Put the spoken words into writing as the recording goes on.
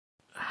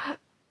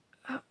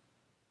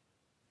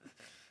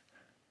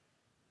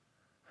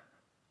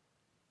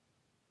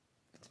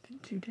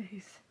2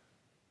 days.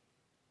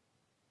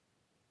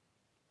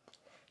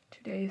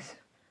 2 days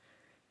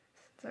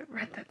since I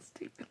read that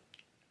statement.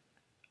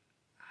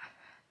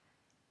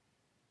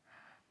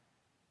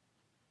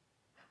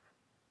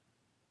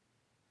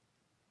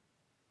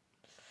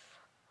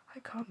 I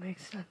can't make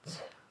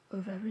sense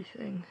of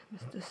everything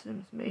Mr.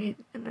 Sims made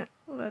in that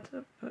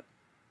letter, but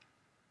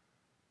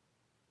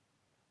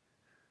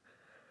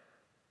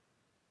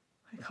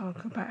I can't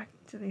go back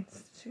to the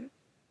Institute.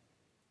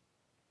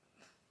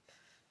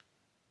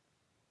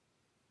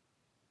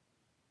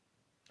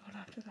 Not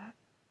after that.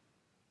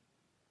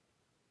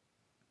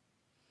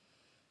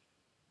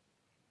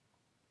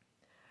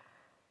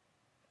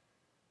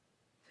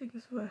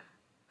 Things were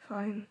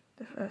fine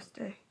the first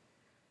day.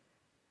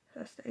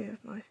 First day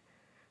of my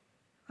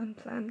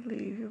unplanned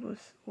leave, it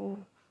was all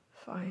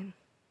fine.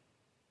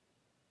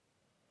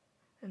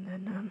 And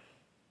then,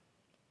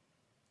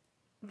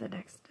 the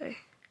next day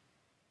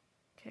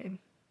came.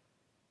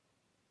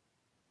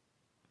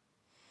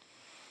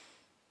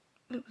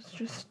 It was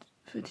just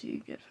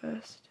fatigue at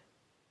first,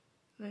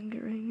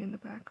 lingering in the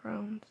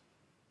background,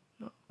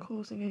 not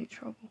causing any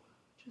trouble.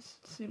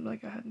 Just seemed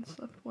like I hadn't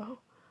slept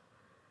well.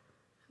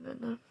 And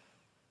then,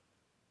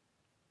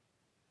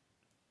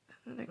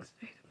 the next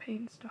day the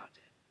pain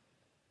started.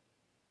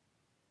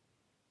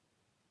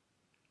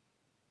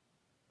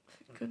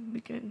 I couldn't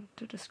begin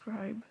to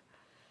describe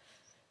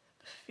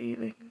the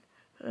feeling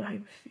that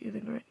I'm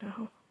feeling right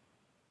now.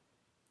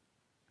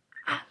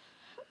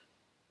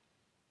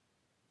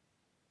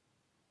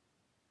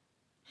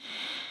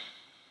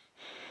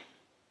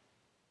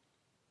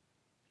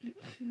 It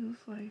feels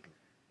like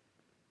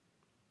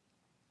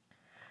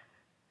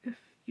if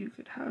you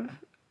could have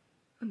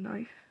a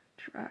knife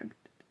dragged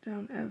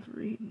down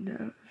every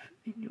nerve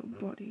in your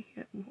body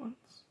at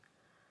once.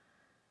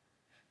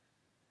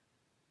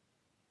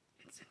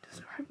 It's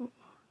indescribable,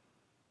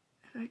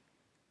 and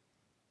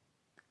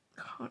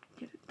I can't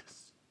get it to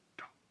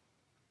stop.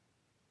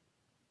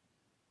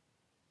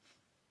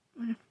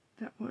 And if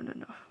that weren't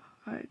enough,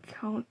 I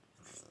can't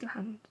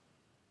stand.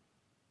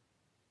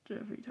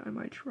 Every time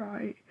I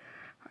try,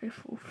 I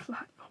fall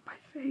flat on my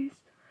face,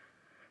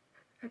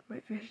 and my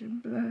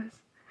vision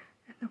blurs,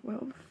 and the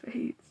world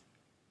fades.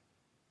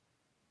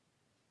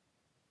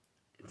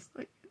 It's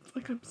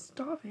like I'm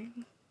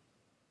starving.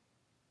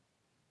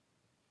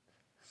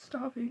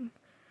 Starving,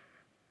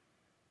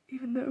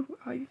 even though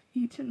I've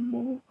eaten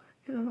more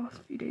in the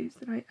last few days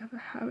than I ever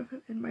have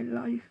in my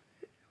life.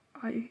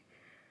 I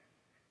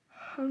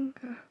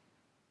hunger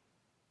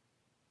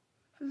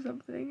for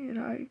something, and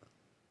I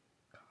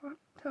can't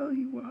tell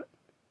you what.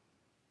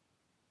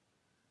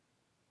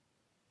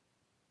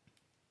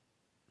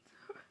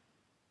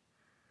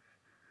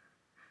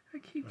 I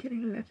keep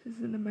getting letters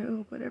in the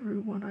mail, but every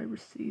one I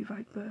receive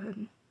I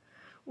burn.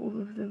 All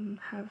of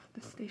them have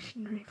the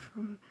stationery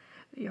from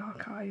the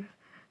archive,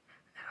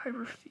 and I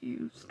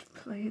refuse to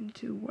play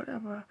into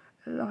whatever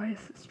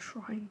Elias is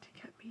trying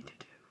to get me to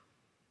do.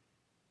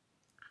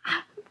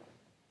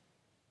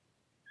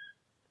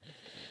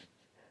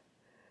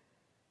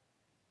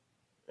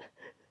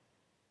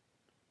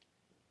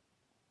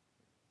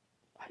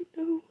 I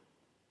know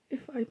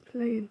if I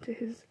play into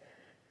his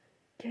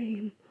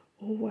game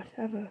or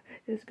whatever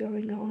is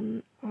going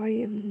on, I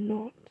am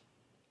not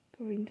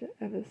going to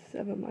ever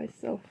sever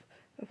myself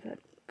of that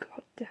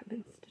goddamn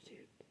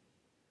institute.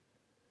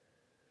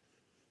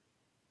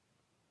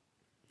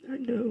 I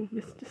know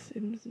Mr.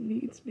 Sims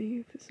needs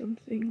me for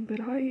something, but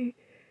I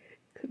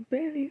could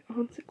barely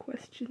answer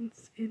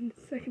questions in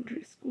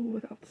secondary school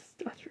without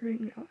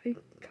stuttering. I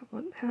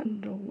can't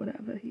handle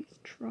whatever he's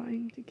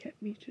trying to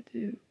get me to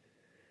do.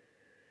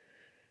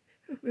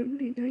 I'm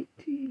only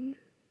 19.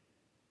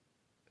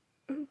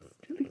 I'm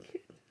still a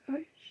kid.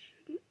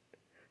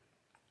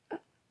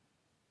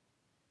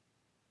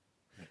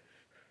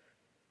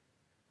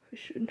 I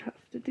shouldn't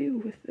have to deal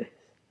with this.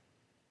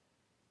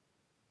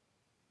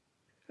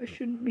 I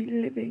shouldn't be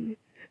living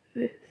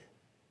this.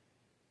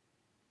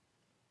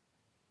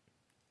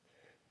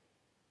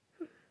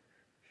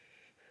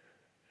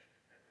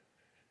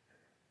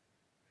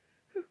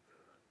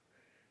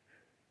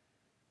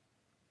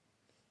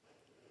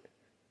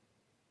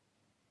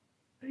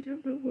 I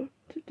don't know what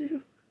to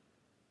do.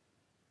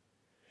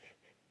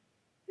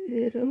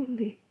 It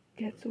only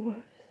gets worse.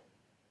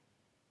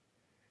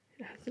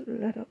 It hasn't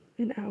let up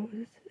in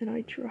hours, and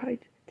I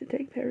tried to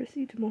take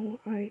paracetamol.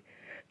 I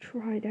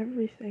tried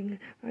everything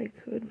I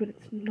could, but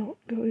it's not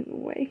going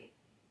away.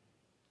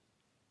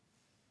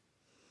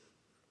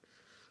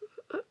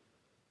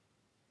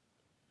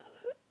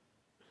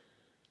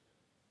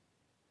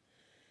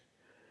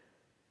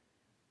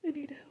 I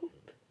need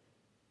help.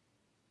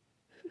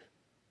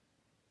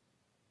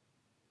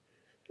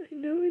 I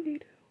know I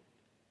need help.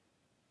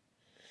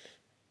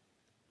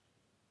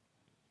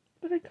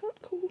 But I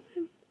can't call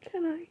him,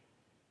 can I?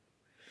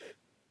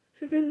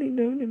 I've only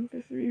known him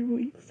for 3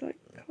 weeks. I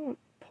can't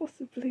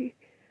possibly...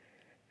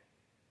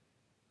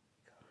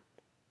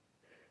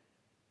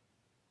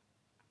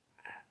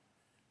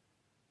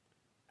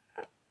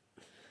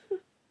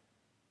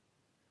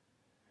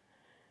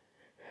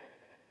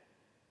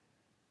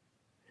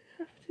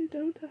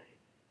 don't I?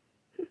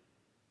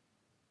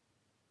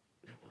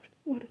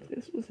 What if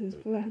this was his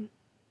plan?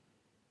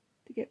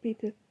 To get me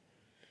to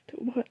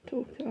what?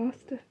 Talk to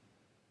Asta?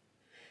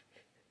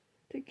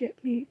 To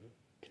get me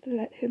to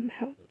let him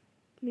help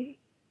me?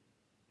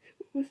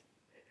 Was...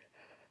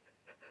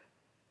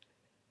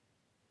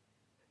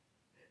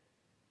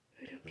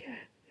 I don't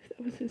care if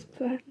that was his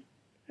plan.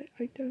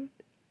 I can't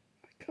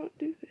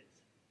do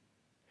this.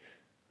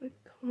 I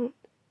can't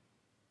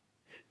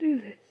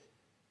do this.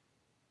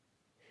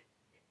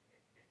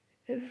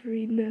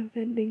 Every nerve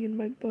ending in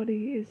my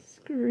body is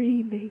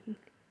screaming.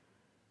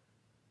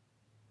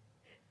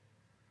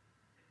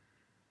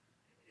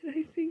 And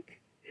I think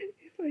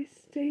if I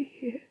stay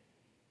here,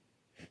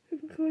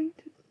 I'm going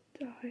to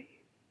die.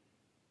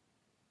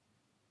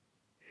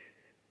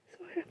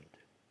 So I have to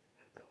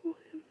call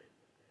him.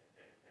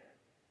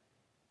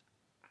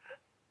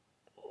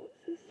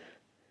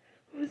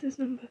 What was his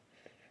number?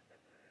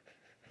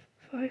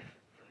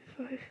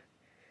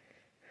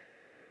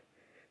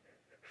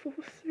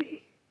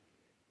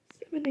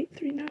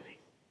 555437839.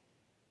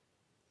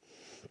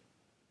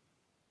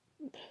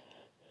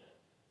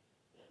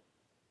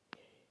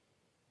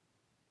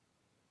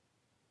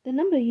 The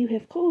number you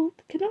have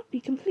called cannot be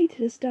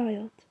completed as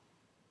dialed.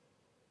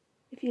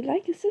 If you'd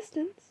like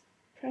assistance,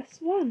 press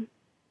 1.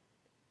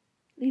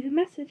 Leave a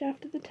message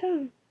after the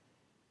tone,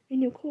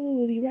 and your caller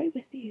will be right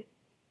with you.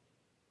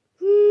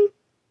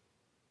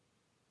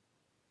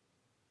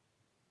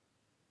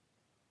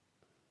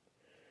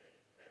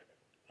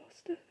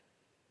 Asta,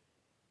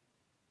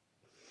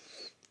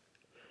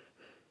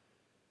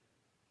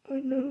 I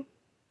know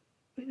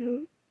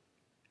you're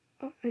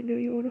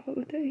on a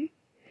holiday,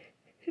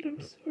 and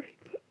I'm sorry,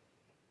 but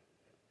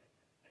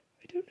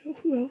I don't know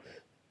who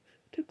else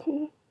to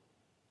call.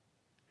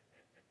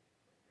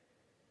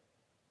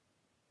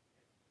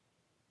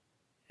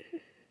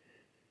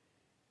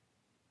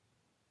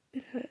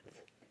 It hurts.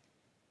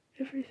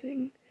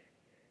 Everything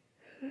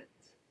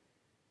hurts.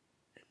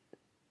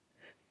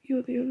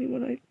 You're the only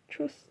one I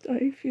trust.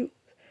 I feel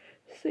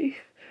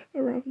safe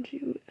around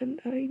you, and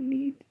I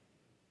need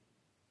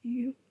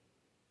you.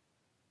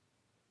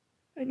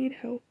 I need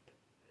help.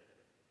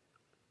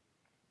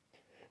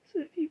 So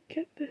if you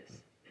get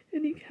this,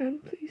 and you can,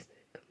 please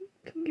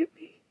come get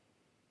me.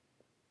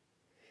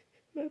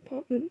 My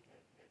apartment,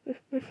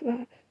 my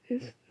flat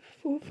is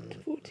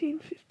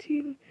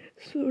 1415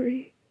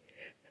 Surrey,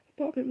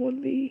 apartment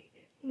 1B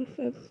on the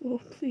 3rd floor,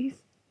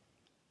 please.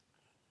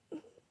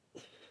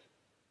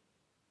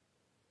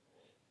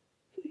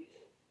 Please.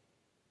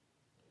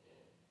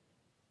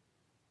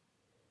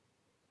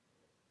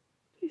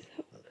 Please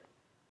help.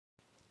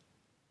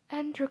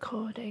 End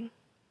recording.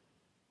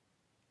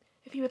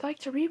 If you would like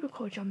to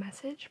re-record your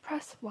message,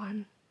 press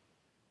 1.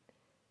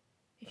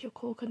 If your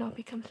call could not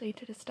be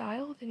completed as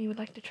dialed and you would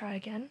like to try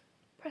again,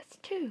 press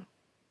 2.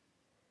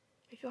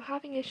 If you're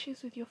having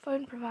issues with your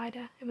phone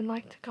provider and would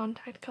like to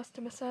contact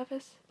customer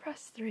service,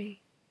 press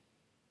 3.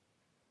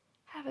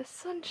 Have a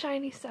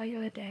sunshiny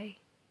cellular day.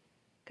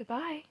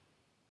 Goodbye.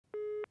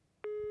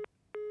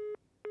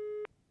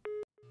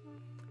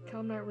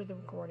 Callum the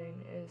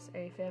Recording is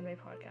a fan-made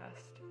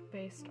podcast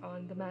based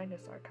on the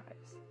Magnus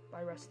Archives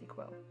by Rusty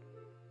Quill.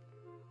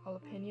 All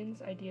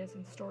opinions, ideas,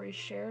 and stories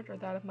shared are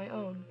that of my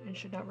own and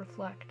should not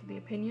reflect the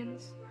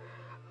opinions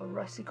of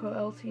Rusty Quill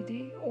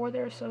Ltd. or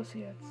their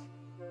associates.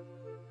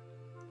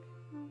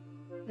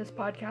 This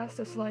podcast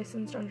is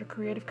licensed under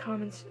Creative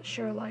Commons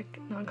Share-alike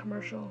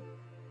non-commercial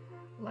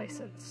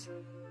license.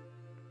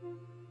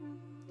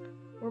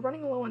 We're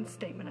running low on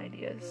statement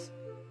ideas,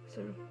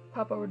 so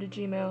pop over to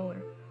Gmail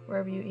or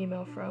wherever you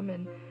email from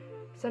and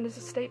send us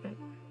a statement.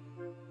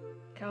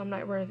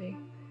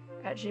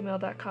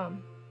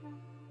 CallumNightworthy@gmail.com.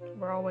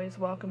 We're always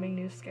welcoming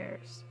new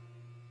scares.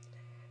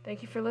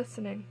 Thank you for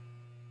listening,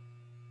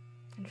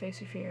 and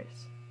face your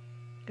fears.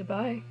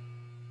 Goodbye.